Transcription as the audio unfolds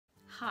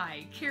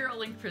Hi,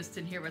 Carol and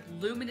Kristen here with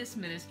Luminous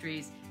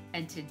Ministries,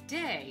 and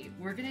today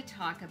we're going to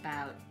talk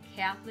about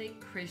Catholic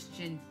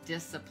Christian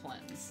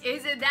disciplines.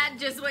 Isn't that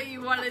just what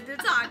you wanted to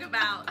talk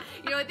about?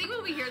 You know, I think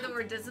when we hear the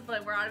word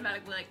discipline, we're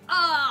automatically like,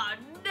 oh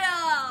no,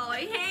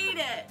 I hate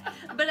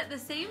it. But at the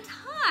same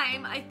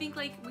time, I think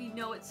like we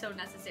know it's so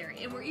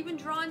necessary, and we're even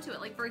drawn to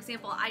it. Like, for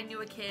example, I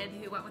knew a kid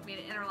who went with me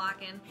to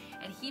Interlaken,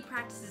 and he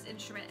practiced his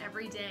instrument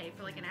every day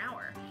for like an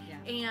hour.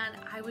 Yeah. And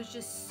I was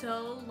just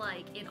so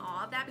like in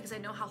awe of that, because I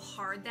know how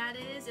hard that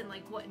is and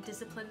like what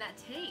discipline that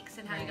takes,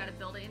 and how you got to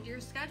build it into your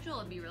schedule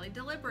and be really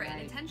deliberate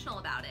and intentional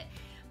about it.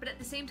 But at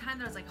the same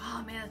time, I was like,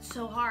 oh man, it's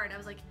so hard. I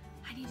was like,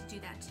 I need to do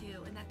that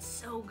too, and that's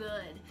so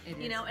good.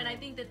 You know, and I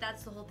think that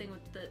that's the whole thing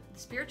with the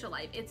spiritual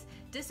life. It's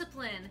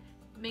discipline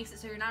makes it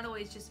so you're not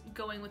always just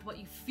going with what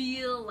you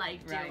feel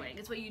like doing.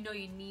 It's what you know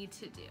you need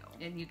to do.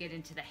 And you get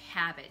into the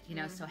habit, you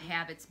know, so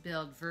habits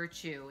build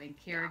virtue and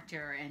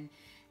character,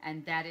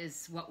 and that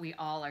is what we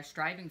all are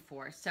striving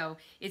for. So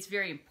it's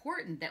very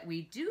important that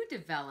we do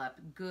develop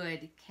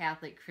good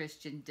Catholic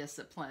Christian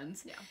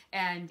disciplines. Yeah.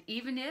 And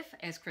even if,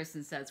 as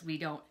Kristen says, we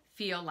don't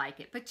feel like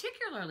it,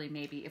 particularly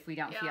maybe if we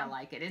don't feel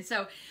like it. And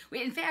so,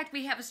 in fact,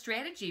 we have a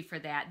strategy for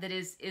that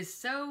is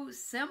so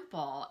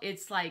simple.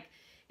 It's like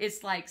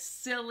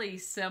silly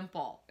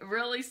simple,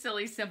 really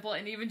silly simple,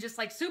 and even just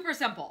like super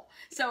simple.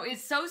 So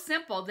it's so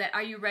simple that,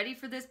 are you ready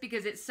for this?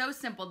 Because it's so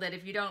simple that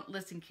if you don't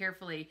listen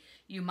carefully,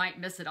 you might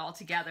miss it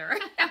altogether.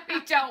 We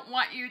don't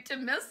want you to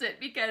miss it,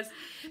 because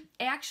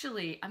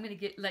actually, I'm going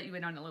to let you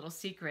in on a little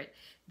secret.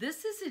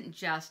 This isn't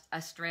just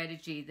a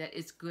strategy that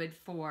is good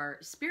for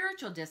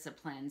spiritual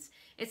disciplines.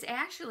 It's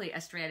actually a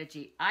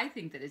strategy, I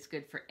think, that is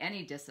good for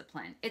any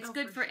discipline. It's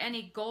good for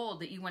any goal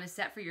that you want to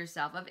set for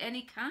yourself of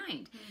any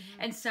kind.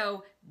 And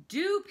so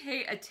do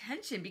pay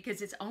attention,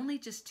 because it's only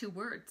just 2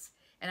 words.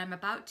 And I'm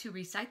about to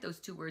recite those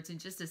 2 words in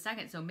just a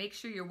second. So make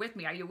sure you're with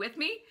me. Are you with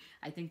me?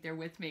 I think they're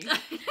with me.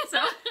 So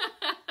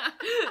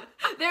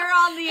they're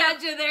on the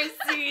edge of their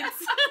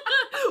seats.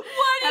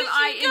 What is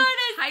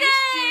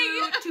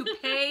I enticed you to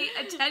pay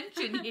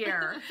attention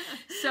here?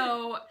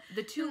 So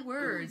the 2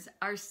 words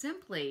are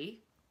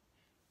simply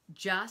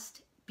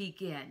just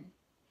begin.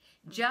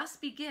 Just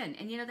begin.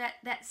 And you know,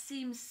 that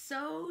seems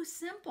so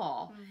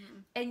simple.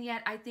 And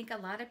yet I think a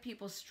lot of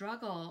people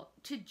struggle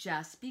to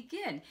just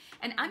begin.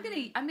 And I'm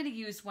gonna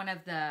use one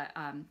of the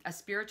a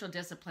spiritual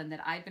discipline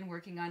that I've been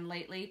working on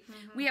lately.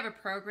 We have a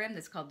program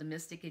that's called The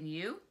Mystic in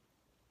You.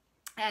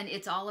 And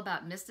it's all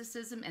about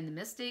mysticism and the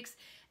mystics.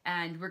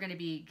 And we're going to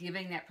be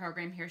giving that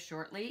program here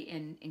shortly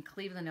in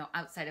Cleveland,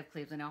 outside of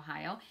Cleveland,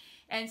 Ohio.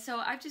 And so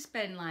I've just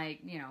been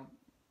like, you know,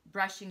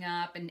 brushing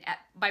up. And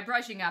by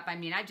brushing up, I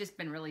mean, I've just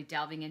been really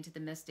delving into the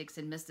mystics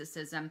and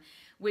mysticism,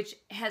 which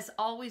has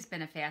always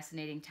been a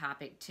fascinating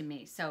topic to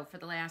me. So for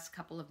the last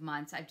couple of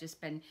months, I've just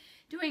been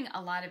doing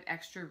a lot of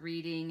extra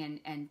reading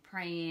and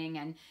praying.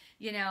 And,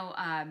 you know,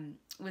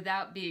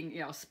 without being, you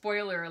know,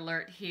 spoiler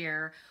alert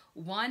here,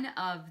 one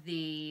of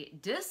the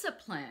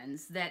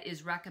disciplines that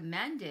is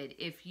recommended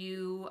if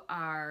you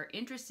are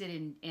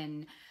interested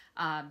in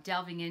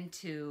delving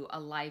into a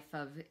life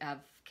of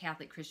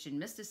Catholic Christian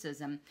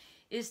mysticism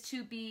is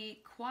to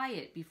be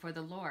quiet before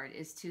the Lord,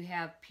 is to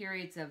have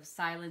periods of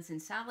silence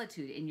and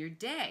solitude in your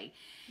day.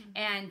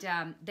 And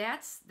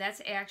that's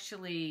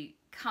actually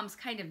comes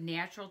kind of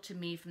natural to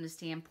me from the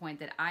standpoint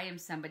that I am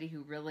somebody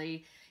who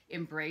really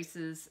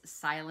embraces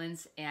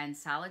silence and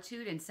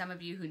solitude. And some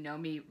of you who know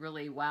me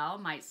really well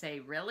might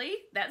say, really?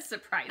 That's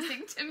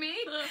surprising to me.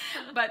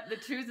 But the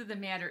truth of the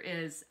matter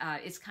is,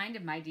 it's kind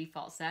of my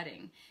default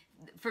setting.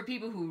 For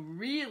people who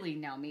really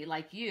know me,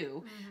 like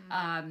you,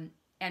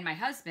 and my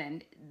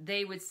husband,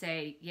 they would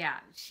say, yeah,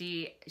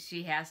 she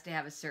has to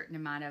have a certain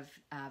amount of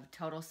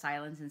total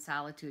silence and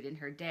solitude in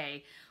her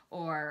day,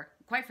 or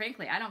quite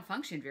frankly, I don't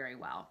function very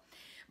well.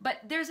 But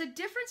there's a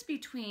difference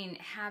between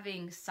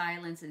having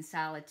silence and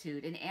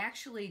solitude and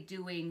actually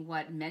doing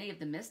what many of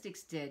the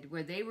mystics did,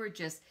 where they were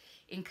just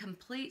in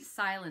complete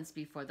silence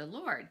before the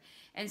Lord.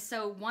 And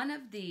so one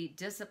of the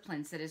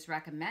disciplines that is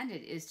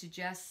recommended is to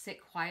just sit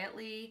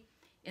quietly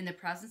in the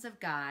presence of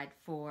God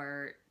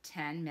for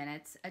 10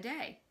 minutes a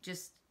day.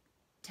 Just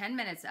 10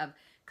 minutes of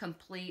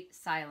complete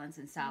silence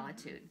and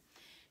solitude.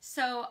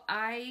 So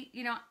I,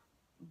 you know,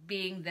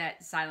 being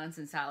that silence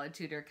and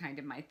solitude are kind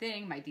of my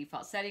thing, my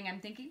default setting, I'm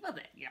thinking, well,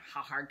 you know,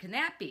 how hard can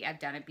that be? I've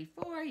done it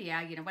before,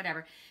 yeah, you know,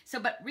 whatever. So,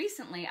 but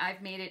recently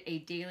I've made it a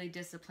daily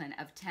discipline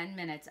of 10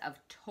 minutes of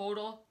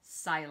total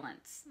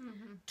silence,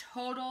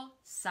 total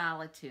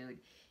solitude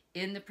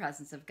in the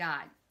presence of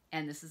God.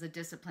 And this is a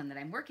discipline that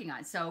I'm working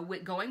on. So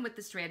going with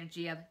the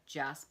strategy of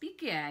just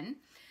begin,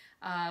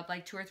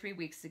 like 2 or 3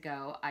 weeks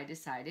ago, I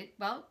decided,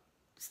 well,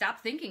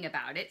 stop thinking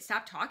about it,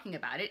 stop talking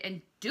about it,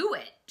 and do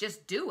it.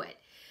 Just do it.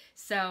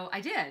 So I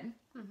did,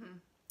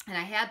 and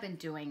I have been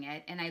doing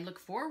it, and I look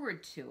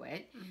forward to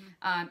it.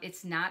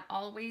 It's not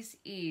always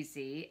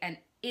easy, and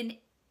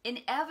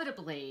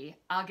inevitably,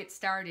 I'll get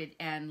started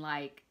and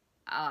like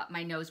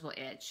my nose will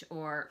itch,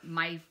 or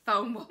my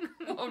phone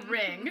will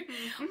ring,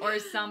 or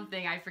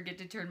something. I forget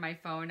to turn my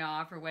phone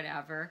off or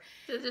whatever.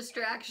 The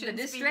distractions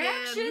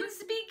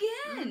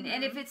begin.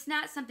 And if it's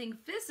not something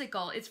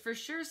physical, it's for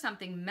sure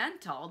something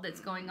mental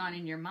that's going on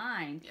in your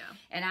mind. Yeah.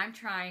 And I'm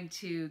trying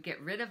to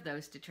get rid of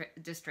those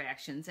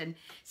distractions. And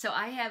so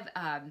I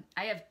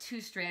have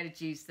two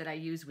strategies that I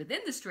use within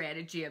the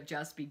strategy of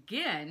Just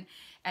Begin.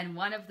 And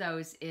one of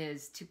those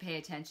is to pay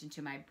attention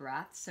to my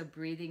breath. So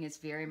breathing is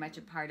very much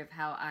a part of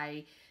how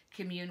I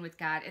commune with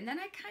God. And then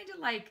I kind of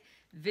like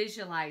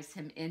visualize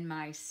him in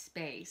my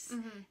space.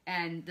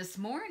 And this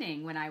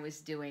morning when I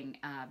was doing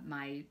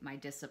my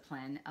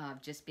discipline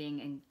of just being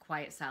in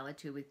quiet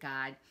solitude with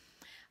God,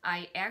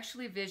 I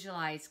actually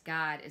visualized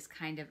God as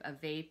kind of a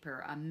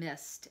vapor, a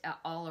mist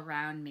all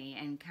around me,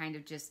 and kind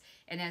of just,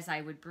 and as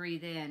I would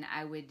breathe in,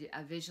 I would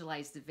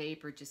visualize the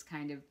vapor just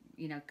kind of,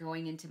 you know,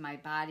 going into my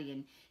body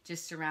and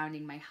just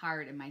surrounding my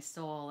heart and my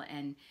soul,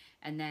 and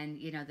then,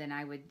 you know, then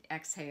I would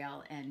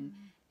exhale,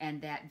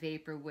 and that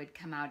vapor would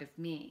come out of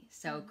me.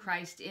 So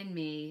Christ in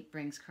me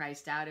brings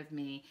Christ out of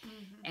me.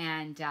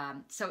 And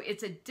so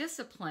it's a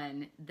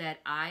discipline that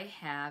I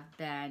have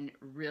been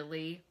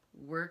really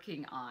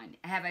working on.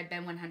 Have I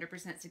been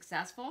 100%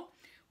 successful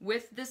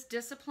with this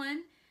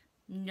discipline?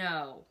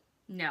 No.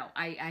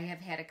 I have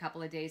had a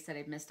couple of days that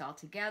I've missed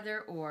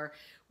altogether, or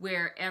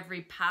where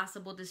every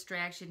possible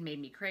distraction made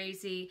me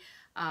crazy.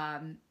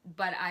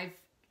 But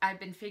I've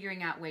been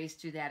figuring out ways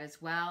to do that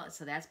as well.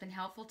 So that's been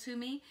helpful to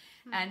me.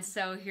 And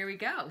so here we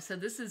go. So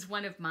this is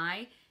one of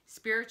my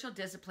spiritual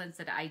disciplines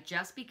that I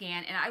just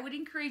began, and I would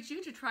encourage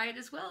you to try it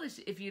as well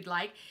if you'd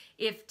like.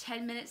 If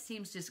 10 minutes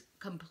seems just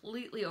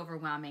completely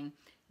overwhelming,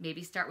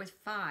 maybe start with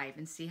 5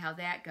 and see how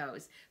that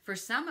goes. For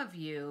some of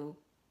you,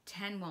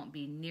 10 won't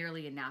be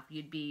nearly enough.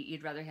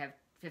 You'd rather have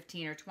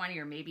 15 or 20,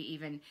 or maybe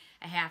even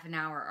a half an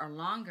hour or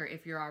longer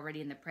if you're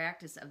already in the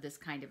practice of this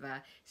kind of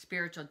a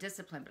spiritual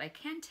discipline. But I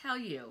can tell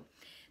you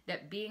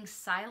that being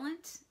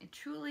silent and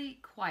truly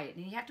quiet,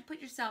 and you have to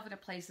put yourself in a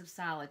place of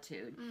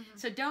solitude.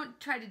 So don't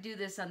try to do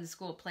this on the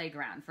school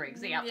playground, for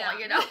example.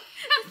 You know,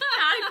 it's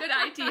not a good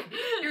idea.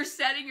 You're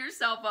setting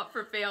yourself up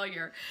for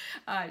failure.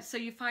 So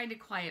you find a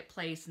quiet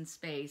place and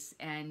space,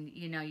 and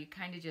you know, you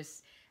kind of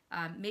just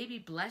maybe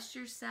bless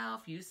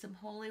yourself, use some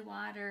holy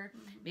water.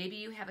 Maybe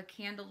you have a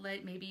candle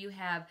lit. Maybe you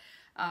have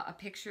a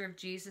picture of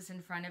Jesus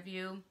in front of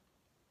you.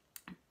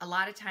 A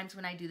lot of times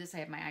when I do this, I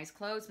have my eyes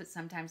closed, but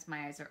sometimes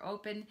my eyes are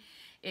open.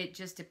 It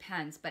just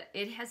depends. But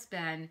it has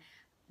been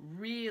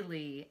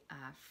really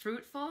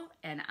fruitful,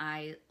 and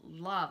I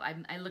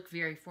look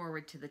very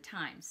forward to the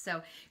time.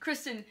 So,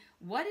 Kristen,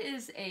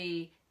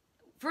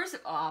 first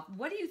off,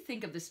 what do you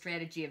think of the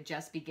strategy of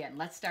Just Begin?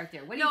 Let's start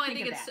there. What do you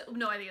think of that?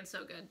 I think it's so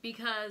good,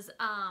 because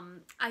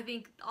I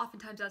think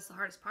oftentimes that's the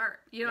hardest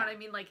part. You know what I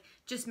mean? Like,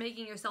 just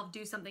making yourself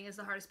do something is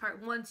the hardest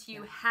part. Once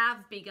you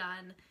have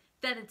begun,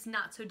 then it's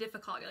not so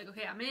difficult. You're like,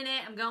 okay, I'm in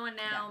it, I'm going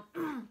now.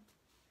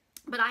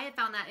 But I have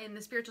found that in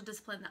the spiritual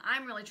discipline that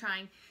I'm really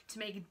trying to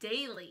make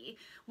daily,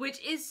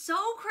 which is so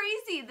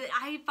crazy that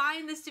I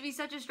find this to be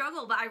such a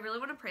struggle, but I really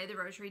want to pray the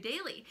rosary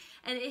daily.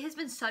 And it has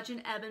been such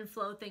an ebb and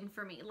flow thing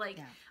for me. Like,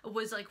 it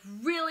was like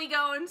really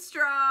going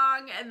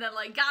strong, and then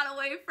like got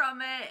away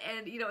from it.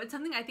 And, you know, it's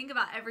something I think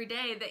about every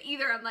day, that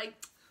either I'm like,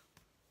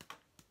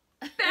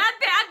 bad,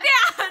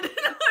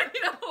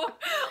 you know,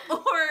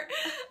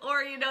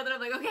 or, you know, that I'm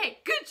like, okay,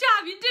 good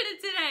job, you did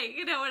it today,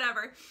 you know,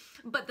 whatever.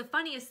 But the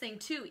funniest thing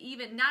too,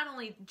 even not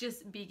only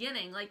just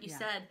beginning, like you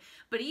said,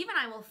 but even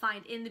I will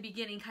find in the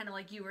beginning, kind of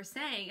like you were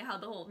saying, how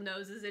the whole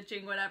nose is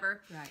itching,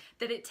 whatever,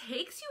 that it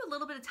takes you a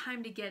little bit of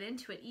time to get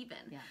into it even.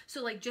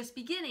 So like just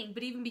beginning,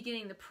 but even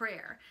beginning the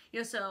prayer, you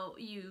know, so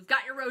you've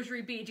got your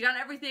rosary beads, you got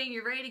everything,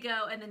 you're ready to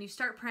go, and then you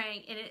start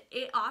praying, and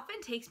it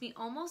often takes me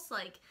almost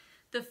like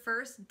the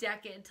first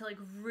decade to like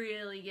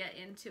really get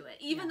into it.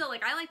 Even though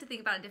like I like to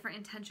think about a different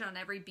intention on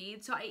every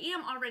bead, so I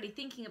am already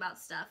thinking about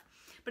stuff,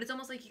 but it's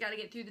almost like you got to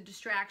get through the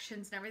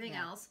distractions and everything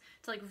else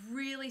to like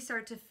really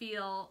start to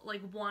feel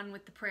like one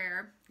with the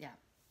prayer.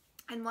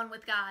 And one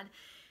with God.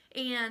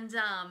 And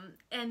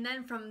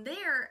then from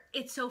there,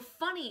 it's so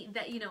funny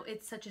that, you know,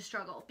 it's such a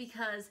struggle,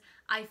 because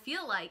I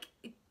feel like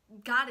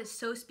God is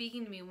so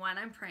speaking to me when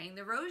I'm praying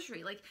the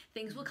rosary. Like,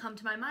 things will come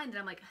to my mind and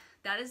I'm like,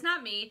 that is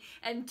not me.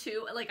 And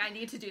 2, like, I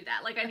need to do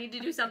that. Like, I need to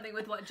do something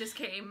with what just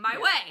came my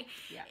way.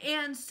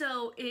 And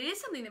so it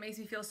is something that makes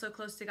me feel so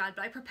close to God,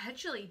 but I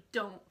perpetually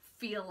don't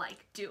feel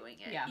like doing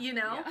it, you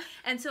know?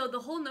 And so the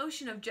whole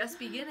notion of just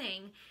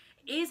beginning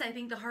is, I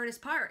think, the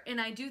hardest part.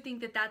 And I do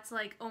think that that's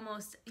like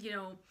almost, you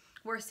know,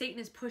 where Satan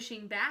is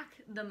pushing back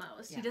the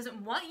most. He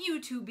doesn't want you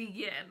to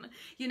begin,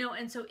 you know?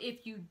 And so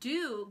if you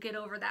do get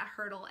over that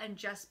hurdle and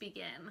just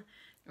begin,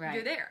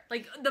 you're there.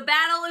 Like, the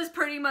battle is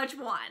pretty much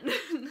won.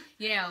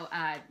 You know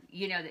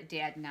that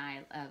Dad and I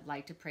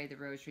like to pray the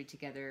rosary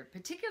together,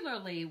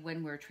 particularly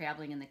when we're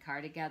traveling in the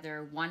car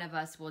together. One of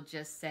us will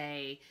just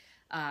say,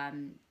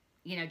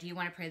 you know, do you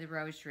want to pray the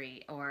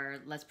rosary, or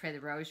let's pray the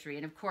rosary?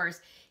 And of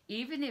course,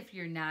 even if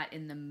you're not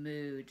in the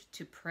mood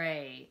to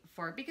pray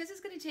for, because it's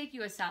going to take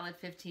you a solid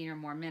 15 or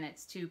more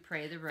minutes to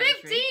pray the rosary.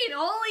 15?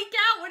 Holy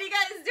cow, what are you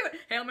guys doing?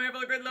 Hail Mary,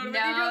 full of grace, Lord is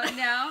with you.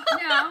 No.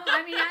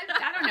 I mean,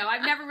 I don't know.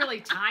 I've never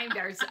really timed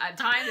this,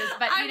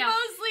 but I'm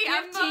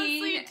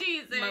mostly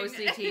teasing.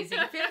 Mostly teasing.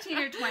 15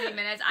 or 20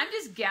 minutes. I'm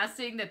just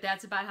guessing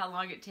that's about how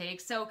long it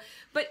takes. So,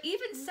 but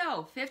even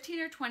so, 15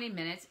 or 20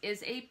 minutes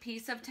is a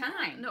piece of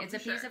time. It's a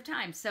piece of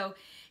time. So,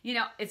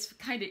 it's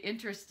kind of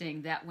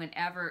interesting that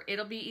whenever,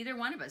 it'll be either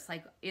one of us,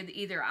 like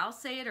either I'll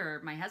say it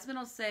or my husband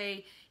will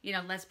say,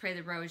 let's pray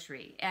the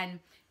rosary. And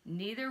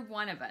neither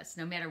one of us,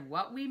 no matter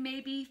what we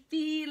may be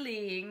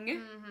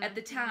feeling at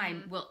the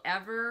time, will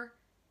ever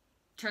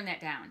turn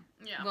that down.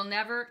 Yeah. We'll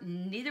never,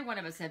 neither one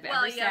of us have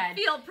ever said,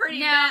 feel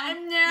pretty bad.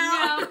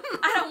 No,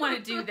 I don't want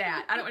to do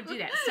that.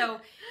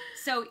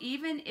 So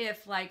even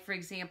if, like, for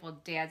example,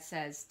 Dad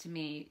says to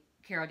me,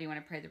 Carol, do you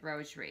want to pray the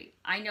rosary?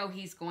 I know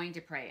he's going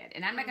to pray it,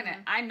 and I'm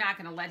not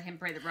gonna let him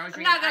pray the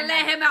rosary. I'm not gonna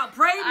let him out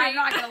pray me. I'm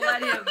not gonna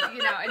let him,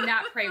 and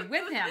not pray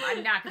with him.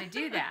 I'm not gonna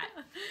do that.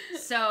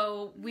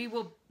 So we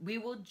will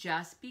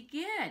just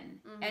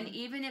begin, and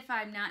even if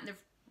I'm not in the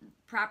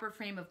proper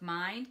frame of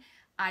mind,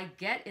 I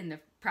get in the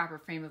proper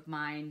frame of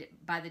mind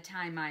by the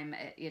time I'm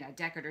a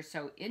decade or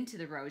so into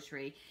the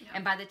rosary,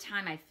 and by the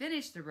time I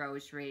finish the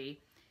rosary,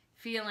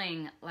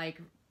 feeling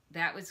like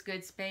that was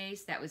good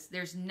space.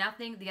 There's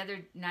nothing. The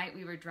other night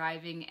we were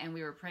driving and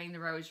we were praying the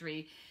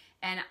rosary,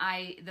 and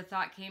the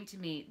thought came to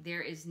me,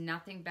 there is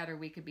nothing better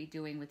we could be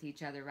doing with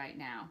each other right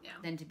now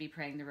than to be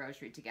praying the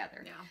rosary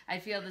together. Yeah. I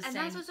feel the same. And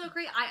that's what's so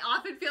great. I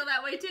often feel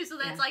that way too. So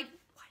that's like,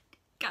 what?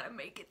 Gotta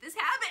make it this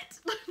habit.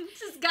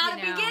 Just gotta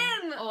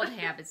begin. Old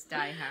habits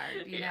die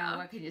hard.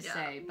 What can you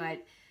say?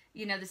 But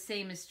the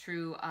same is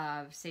true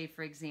of, say,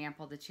 for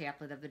example, the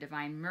Chaplet of the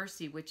Divine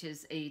Mercy, which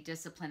is a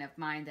discipline of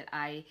mine that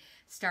I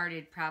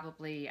started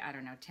probably,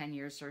 10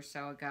 years or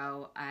so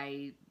ago.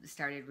 I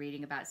started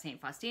reading about St.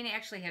 Faustina. I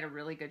actually had a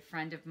really good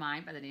friend of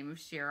mine by the name of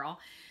Cheryl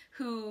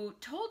who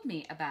told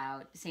me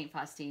about St.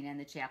 Faustina and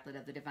the Chaplet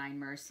of the Divine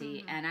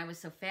Mercy, and I was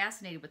so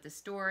fascinated with the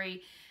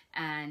story,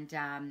 and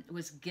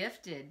was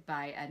gifted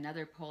by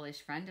another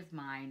Polish friend of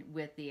mine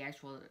with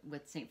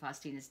St.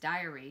 Faustina's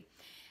diary.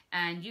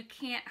 And you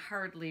can't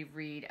hardly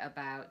read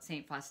about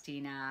St.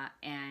 Faustina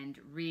and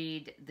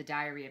read the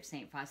diary of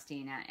St.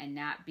 Faustina and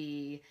not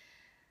be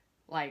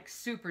like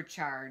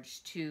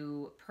supercharged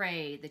to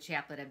pray the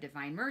Chaplet of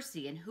Divine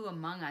Mercy. And who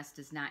among us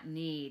does not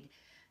need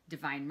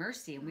divine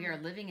mercy? And we are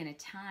living in a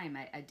time,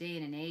 a day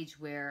and an age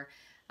where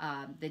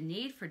the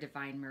need for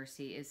divine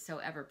mercy is so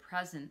ever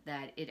present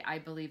that I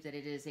believe that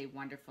it is a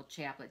wonderful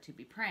chaplet to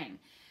be praying.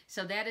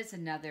 So that is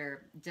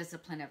another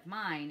discipline of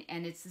mine,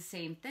 and it's the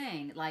same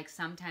thing. Like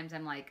sometimes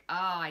I'm like, oh,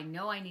 I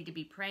know I need to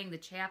be praying the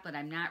chaplet.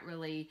 I'm not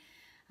really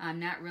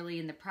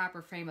in the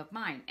proper frame of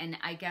mind. And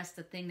I guess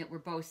the thing that we're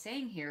both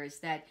saying here is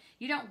that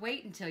you don't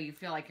wait until you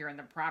feel like you're in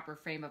the proper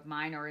frame of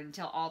mind or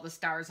until all the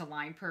stars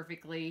align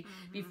perfectly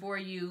before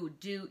you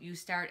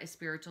start a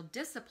spiritual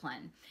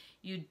discipline.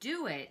 You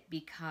do it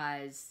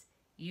because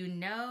you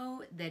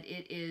know that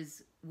it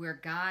is where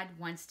God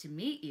wants to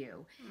meet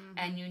you,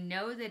 and you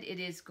know that it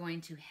is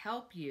going to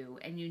help you,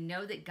 and you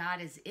know that God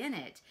is in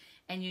it,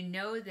 and you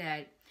know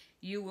that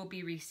you will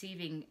be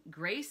receiving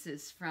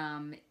graces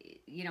from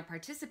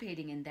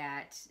participating in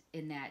that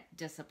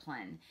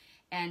discipline.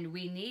 And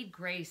we need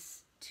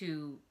grace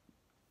to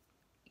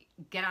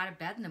get out of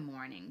bed in the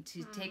morning,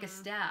 to take a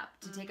step,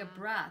 to take a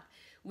breath.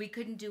 We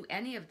couldn't do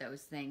any of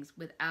those things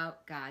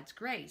without God's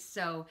grace.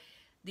 So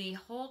the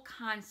whole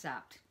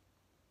concept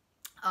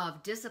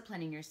of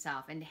disciplining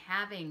yourself and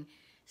having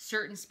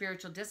certain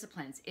spiritual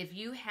disciplines. If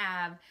you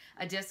have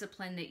a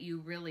discipline that you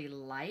really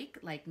like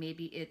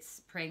maybe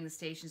it's praying the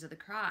Stations of the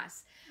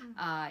Cross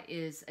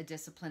is a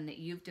discipline that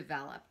you've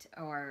developed,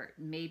 or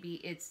maybe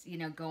it's,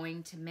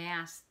 going to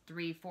Mass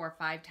 3, 4,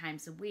 5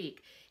 times a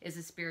week is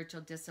a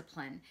spiritual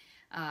discipline.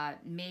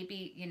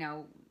 Maybe,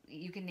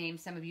 you can name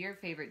some of your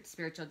favorite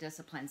spiritual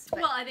disciplines.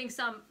 Well, I think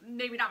some,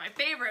 maybe not my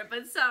favorite,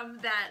 but some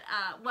that,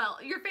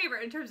 your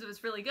favorite in terms of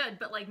it's really good,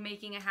 but like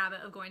making a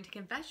habit of going to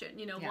confession,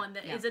 one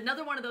that is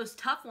another one of those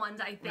tough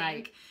ones, I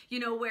think,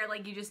 where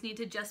like you just need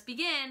to just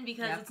begin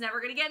because it's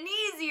never going to get any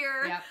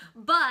easier,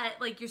 but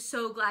like you're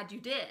so glad you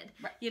did,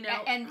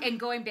 And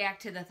going back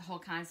to the whole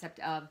concept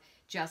of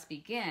just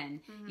begin,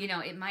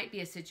 it might be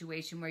a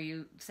situation where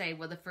you say,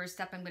 well, the first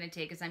step I'm going to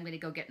take is I'm going to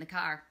go get in the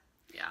car.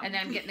 Yeah. And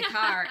then I'm getting in the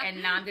car,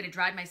 and now I'm going to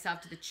drive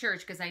myself to the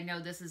church because I know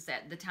this is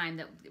at the time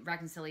that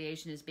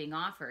reconciliation is being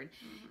offered.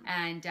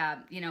 And,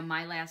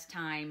 my last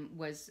time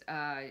was,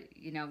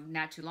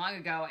 not too long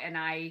ago, and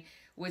I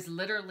was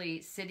literally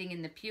sitting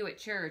in the pew at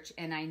church,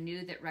 and I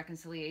knew that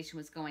reconciliation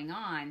was going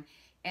on,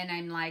 and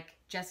I'm like,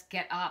 just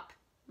get up.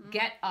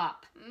 Get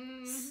up,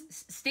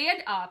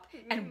 stand up,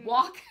 and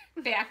walk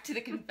back to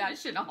the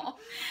confessional.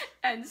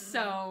 And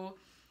so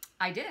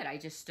I did. I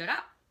just stood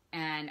up,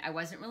 and I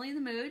wasn't really in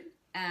the mood.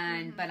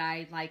 But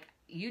I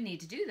you need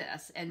to do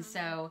this. And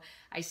so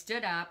I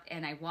stood up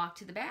and I walked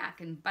to the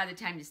back. And by the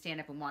time you stand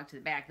up and walk to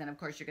the back, then of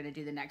course you're going to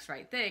do the next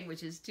right thing,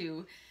 which is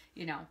to,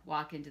 you know,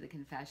 walk into the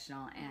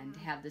confessional and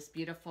have this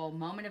beautiful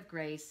moment of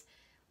grace,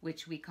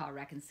 which we call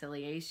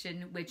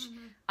reconciliation, which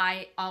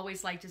I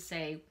always like to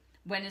say,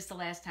 when is the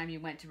last time you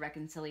went to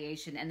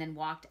reconciliation and then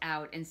walked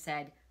out and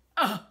said,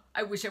 oh,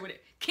 I wish I would have,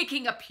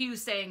 kicking a pew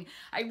saying,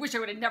 I wish I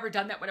would have never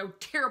done that. What a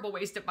terrible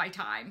waste of my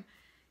time.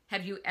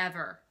 Have you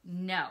ever?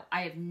 No,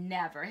 I have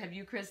never. Have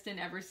you, Kristen,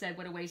 ever said,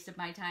 what a waste of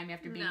my time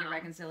after being at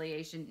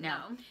reconciliation? No.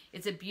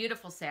 It's a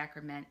beautiful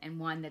sacrament and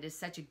one that is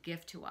such a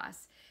gift to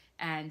us.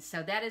 And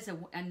so that is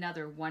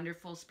another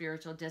wonderful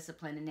spiritual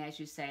discipline. And as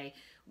you say,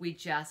 we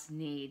just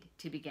need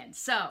to begin.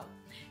 So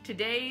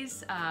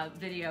today's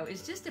video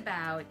is just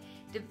about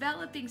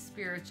developing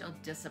spiritual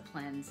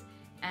disciplines.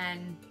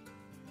 And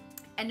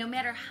no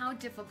matter how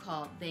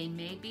difficult they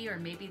may be, or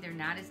maybe they're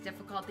not as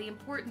difficult, the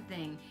important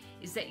thing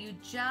is that you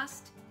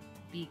just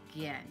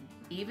begin.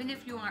 Even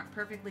if you aren't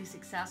perfectly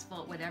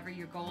successful at whatever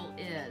your goal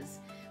is,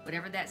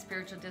 whatever that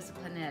spiritual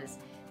discipline is,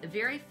 the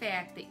very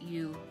fact that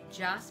you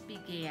just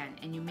began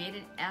and you made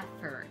an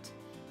effort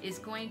is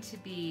going to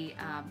be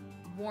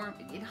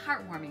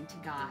heartwarming to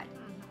God.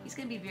 He's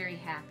going to be very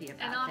happy about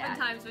that. And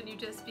oftentimes when you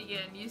just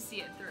begin, you see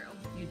it through.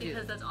 You do.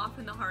 Because that's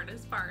often the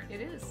hardest part. It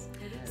is.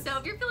 It is. So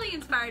if you're feeling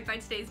inspired by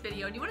today's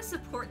video and you want to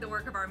support the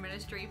work of our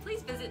ministry,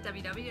 please visit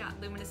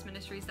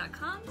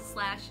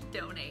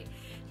www.luminousministries.com/donate.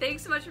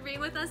 Thanks so much for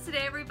being with us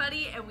today,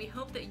 everybody, and we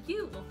hope that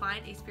you will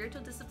find a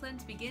spiritual discipline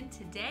to begin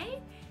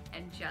today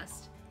and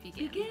just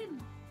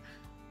begin.